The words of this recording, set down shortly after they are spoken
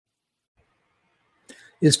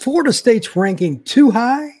Is Florida State's ranking too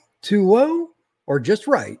high, too low, or just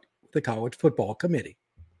right with the College Football Committee?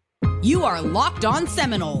 You are Locked On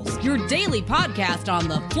Seminoles, your daily podcast on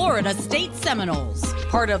the Florida State Seminoles,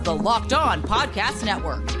 part of the Locked On Podcast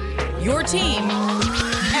Network. Your team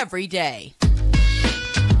every day.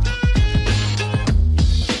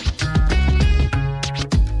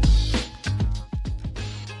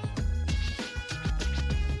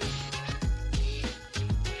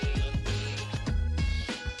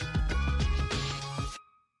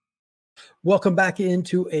 Welcome back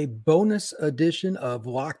into a bonus edition of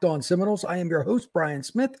Locked On Seminoles. I am your host, Brian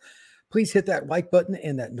Smith. Please hit that like button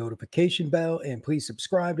and that notification bell, and please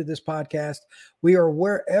subscribe to this podcast. We are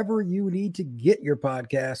wherever you need to get your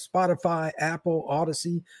podcast: Spotify, Apple,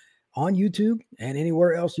 Odyssey, on YouTube, and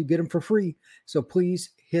anywhere else you get them for free. So please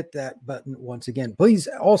hit that button once again. Please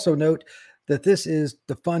also note that this is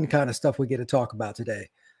the fun kind of stuff we get to talk about today.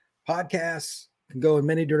 Podcasts can go in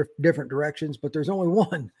many different directions, but there's only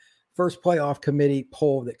one first playoff committee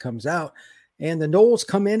poll that comes out, and the Noles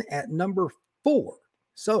come in at number 4.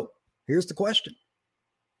 So here's the question.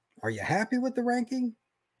 Are you happy with the ranking?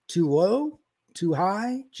 Too low? Too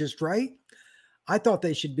high? Just right? I thought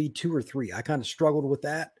they should be 2 or 3. I kind of struggled with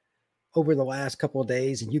that over the last couple of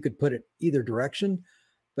days, and you could put it either direction,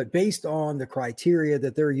 but based on the criteria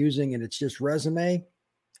that they're using, and it's just resume,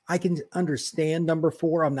 I can understand number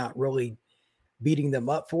 4. I'm not really beating them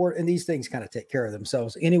up for it. And these things kind of take care of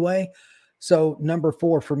themselves anyway. So number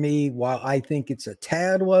 4 for me, while I think it's a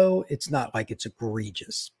tad low, it's not like it's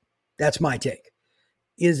egregious. That's my take.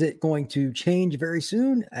 Is it going to change very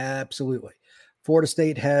soon? Absolutely. Florida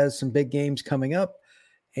State has some big games coming up,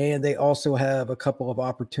 and they also have a couple of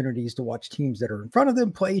opportunities to watch teams that are in front of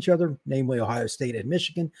them play each other, namely Ohio State and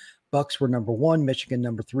Michigan. Bucks were number 1, Michigan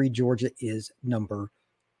number 3, Georgia is number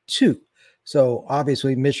 2. So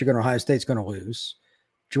obviously Michigan or Ohio State's going to lose.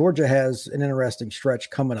 Georgia has an interesting stretch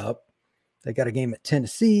coming up. They got a game at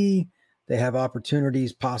Tennessee. They have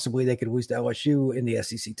opportunities. Possibly they could lose to LSU in the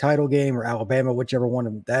SEC title game, or Alabama, whichever one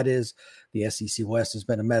of them that is. The SEC West has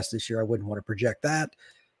been a mess this year. I wouldn't want to project that.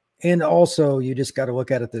 And also you just got to look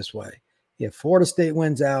at it this way. If Florida State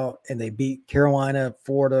wins out and they beat Carolina,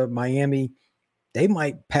 Florida, Miami, they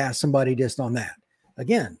might pass somebody just on that.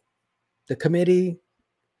 Again, the committee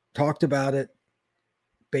talked about it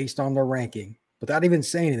based on their ranking without even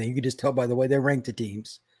saying anything. You could just tell by the way they ranked the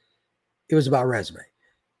teams. It was about resume.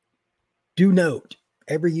 Do note,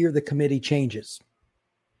 every year the committee changes.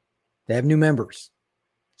 They have new members.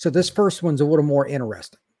 So this first one's a little more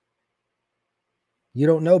interesting. You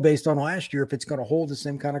don't know based on last year if it's going to hold the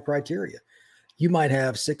same kind of criteria. You might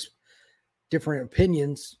have 6 different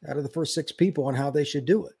opinions out of the first 6 people on how they should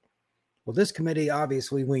do it. Well, this committee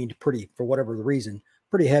obviously leaned for whatever the reason,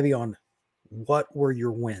 pretty heavy on what were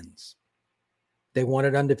your wins. They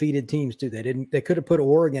wanted undefeated teams too. They could have put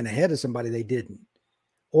Oregon ahead of somebody. They didn't.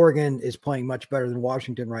 Oregon is playing much better than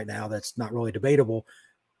Washington right now. That's not really debatable,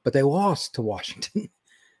 but they lost to Washington.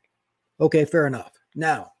 Okay, fair enough.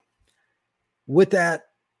 Now, with that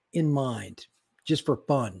in mind, just for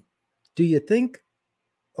fun, do you think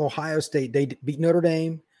Ohio State, they beat Notre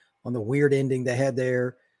Dame on the weird ending they had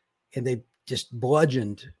there, and they just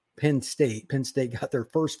bludgeoned Penn State. Penn State got their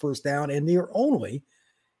first down, and they're only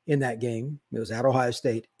in that game. It was at Ohio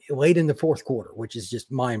State late in the fourth quarter, which is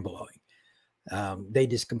just mind-blowing. They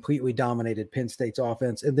just completely dominated Penn State's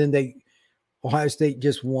offense, and then Ohio State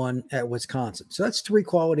just won at Wisconsin. So that's 3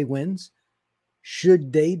 quality wins.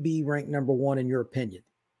 Should they be ranked number 1 in your opinion?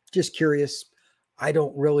 Just curious. I've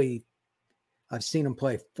seen them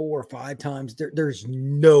play 4 or 5 times. There's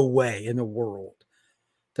no way in the world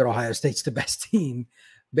that Ohio State's the best team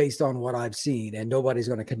based on what I've seen, and nobody's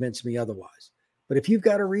going to convince me otherwise. But if you've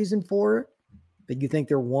got a reason for it, that you think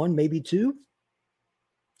they're 1, maybe 2,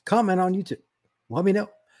 comment on YouTube. Let me know.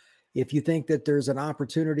 If you think that there's an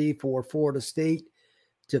opportunity for Florida State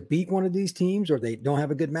to beat one of these teams, or they don't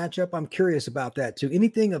have a good matchup, I'm curious about that too.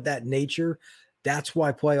 Anything of that nature. That's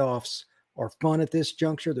why playoffs are fun at this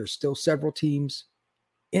juncture. There's still several teams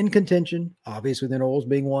in contention, obviously the Noles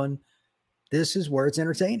being one. This is where it's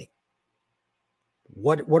entertaining.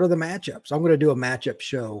 What are the matchups? I'm going to do a matchup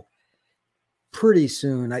show pretty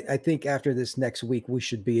soon. I think after this next week, we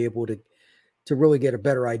should be able to really get a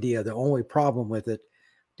better idea. The only problem with it,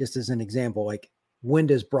 just as an example, like, when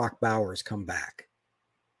does Brock Bowers come back?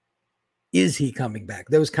 Is he coming back?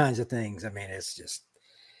 Those kinds of things. I mean,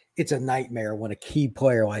 it's a nightmare when a key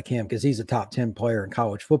player like him, because he's a top 10 player in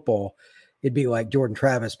college football. It'd be like Jordan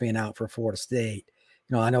Travis being out for Florida State.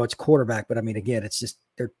 I know it's quarterback, but I mean, again, it's just,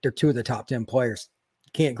 they're 2 of the top 10 players.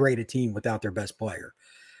 Can't grade a team without their best player.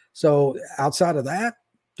 So outside of that,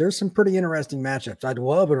 there's some pretty interesting matchups. I'd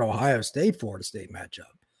love an Ohio State, Florida State matchup.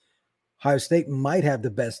 Ohio State might have the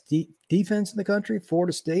best defense in the country.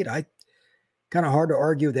 Florida State, I kind of hard to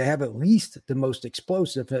argue. They have at least the most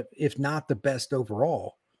explosive, if not the best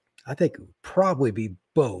overall. I think it would probably be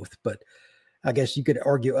both, but I guess you could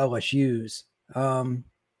argue LSU's.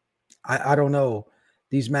 I don't know.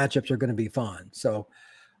 These matchups are going to be fun. So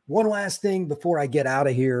one last thing before I get out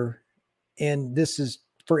of here, and this is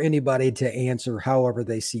for anybody to answer however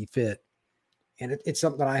they see fit. And it's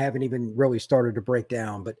something that I haven't even really started to break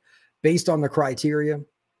down, but based on the criteria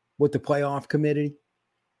with the playoff committee,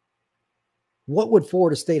 what would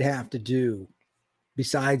Florida State have to do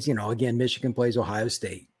besides, again, Michigan plays Ohio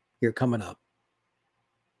State here coming up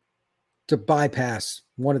to bypass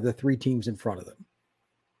one of the three teams in front of them?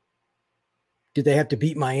 Do they have to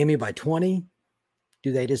beat Miami by 20?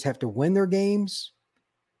 Do they just have to win their games?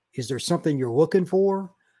 Is there something you're looking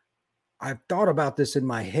for? I've thought about this in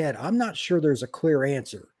my head. I'm not sure there's a clear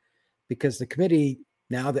answer because the committee,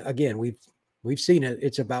 now that again, we've seen it,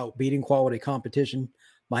 it's about beating quality competition.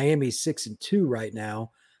 Miami's 6-2 right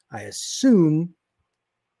now. I assume,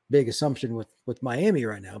 big assumption with Miami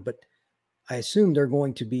right now, but I assume they're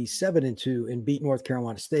going to be 7-2 and beat North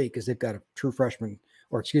Carolina State because they've got a true freshman,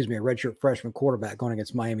 a redshirt freshman quarterback going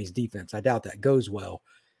against Miami's defense. I doubt that goes well.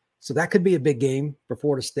 So that could be a big game for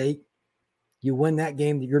Florida State. You win that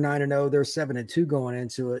game, you're 9-0, they're 7-2 going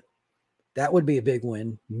into it. That would be a big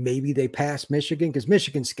win. Maybe they pass Michigan because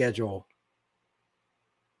Michigan's schedule,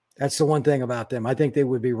 that's the one thing about them. I think they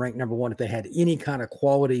would be ranked number one if they had any kind of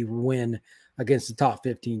quality win against the top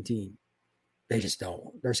 15 team. They just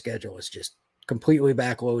don't. Their schedule is just completely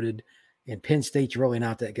backloaded, and Penn State's really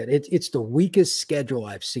not that good. It's the weakest schedule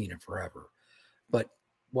I've seen in forever. But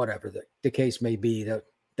whatever the case may be,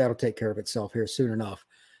 that'll take care of itself here soon enough.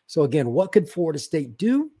 So again, what could Florida State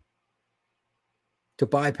do to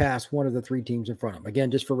bypass one of the three teams in front of them?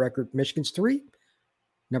 Again, just for record, Michigan's 3.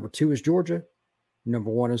 Number 2 is Georgia.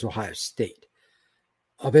 Number 1 is Ohio State.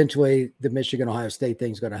 Eventually, the Michigan-Ohio State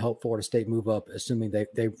thing is going to help Florida State move up, assuming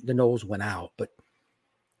the Noles went out. But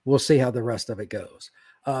we'll see how the rest of it goes.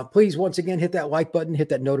 Please, once again, hit that like button, hit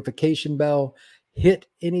that notification bell, hit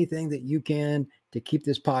anything that you can to keep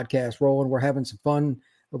this podcast rolling. We're having some fun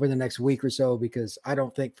over the next week or so because I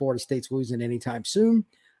don't think Florida State's losing anytime soon.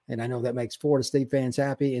 And I know that makes Florida State fans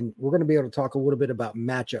happy. And we're going to be able to talk a little bit about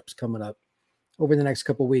matchups coming up over the next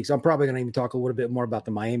couple of weeks. I'm probably going to even talk a little bit more about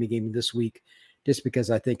the Miami game this week just because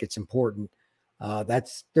I think it's important.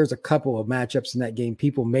 There's a couple of matchups in that game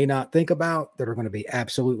people may not think about that are going to be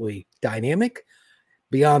absolutely dynamic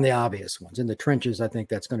beyond the obvious ones. In the trenches, I think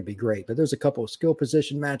that's going to be great. But there's a couple of skill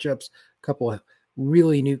position matchups, a couple of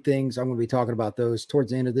really new things. I'm going to be talking about those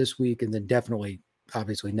towards the end of this week and then definitely,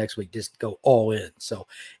 obviously, next week, just go all in. So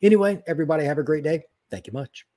anyway, everybody have a great day. Thank you much.